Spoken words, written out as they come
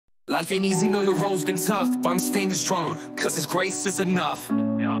Life ain't easy, no, the road's been tough, but I'm staying strong, cause His grace is enough.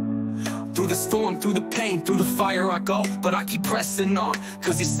 Through the storm, through the pain, through the fire I go, but I keep pressing on,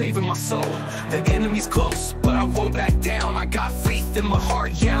 cause He's saving my soul. The enemy's close, but I won't back down. I got faith in my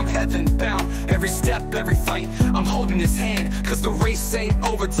heart, yeah, I'm heaven bound. Every step, every fight, I'm holding His hand, cause the race ain't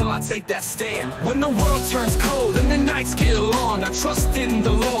over till I take that stand. When the world turns cold and the nights get long, I trust in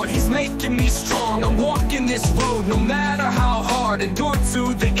the Lord, He's making me strong. I'm walking this road, no matter how hard, endure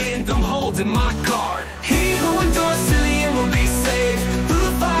to the end, I'm holding my guard. He who endures to the end will be saved. Through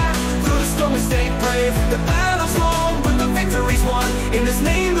the fire, through the storm, we stay brave. The battle's long, but the victory's won. In His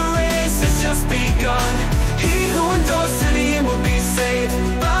name the race has just begun. He who endures to the end will be saved.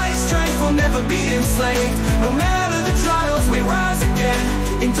 By His strength we'll never be enslaved. No matter the trials, we rise again.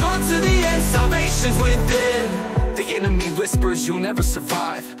 Endure to the end, salvation's within. The enemy whispers you'll never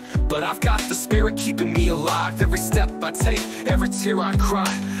survive, but I've got the Spirit keeping me alive. Every step I take, every tear I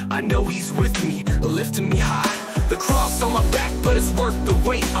cry, I know He's with me, lifting me high. The cross on my back, but it's worth the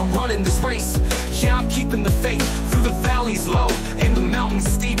wait. I'm running this race, yeah, I'm keeping the faith. Through the valleys low and the mountains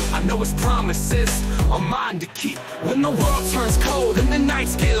steep, I know His promises are mine to keep. When the world turns cold and the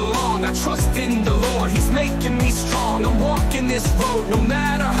nights get long, I trust in the Lord, He's making me strong. I'm walking this road, no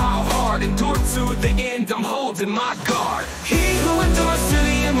matter how hard. Endure to the end, I'm holding my guard. He who endures to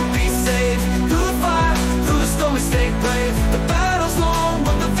the end will be saved. Through the fire, through the storm, we stay brave. The battle's long,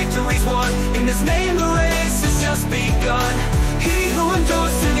 but the victory's won. In His name the race has just begun. He who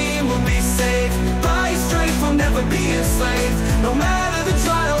endures to the end will be saved. By His strength we'll never be enslaved. No matter the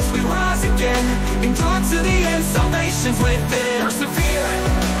trials, we rise again. Endure to the end, salvation's within. Persevere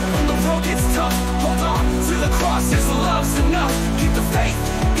when the road gets tough. Hold on to the cross, His love's enough. Keep the faith,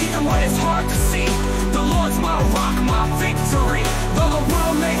 even when it's hard to see. The Lord's my rock, my victory. Though the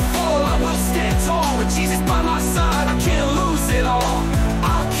world may fall, I will stand tall. With Jesus by my side, I can't lose it all.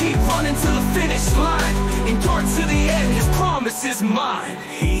 I'll keep running to the finish line. Endure to the end, His promise is mine.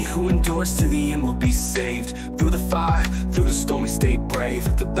 He who endures to the end will be saved. Through the fire, through the storm, we stay brave.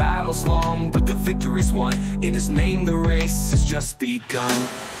 The battle's long, but the victory's won. In His name the race has just begun.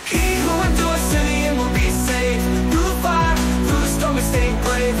 He who endures to the end will be saved. Through the fire, through the storm, we stay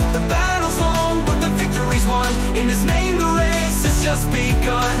brave. The battle's long, but the victory's won. In His name the race has just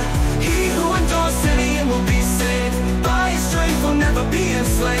begun. He who endures to the end will be saved. By His strength we'll never be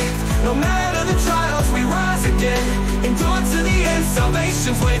enslaved. No matter the trials, we rise again. Endure to the end,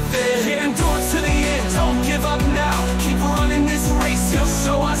 salvation's within. Yeah, endure to the end, don't give up now. Keep running this race, He'll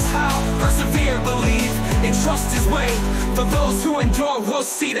show us how. Persevere, believe, and trust His way. For those who endure, we'll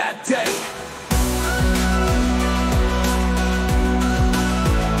see that day.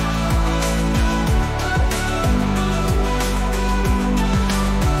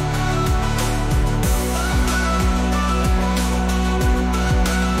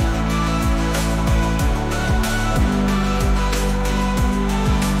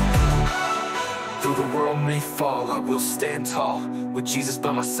 May fall, I will stand tall. With Jesus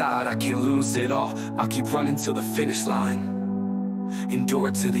by my side, I can't lose it all. I'll keep running till the finish line. Endure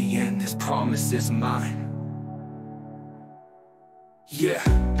to the end, His promise is mine. Yeah,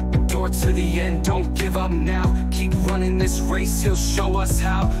 endure to the end, don't give up now. Keep running this race, He'll show us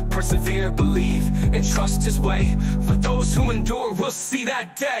how. Persevere, believe, and trust His way. For those who endure, we'll see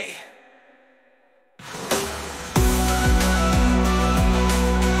that day.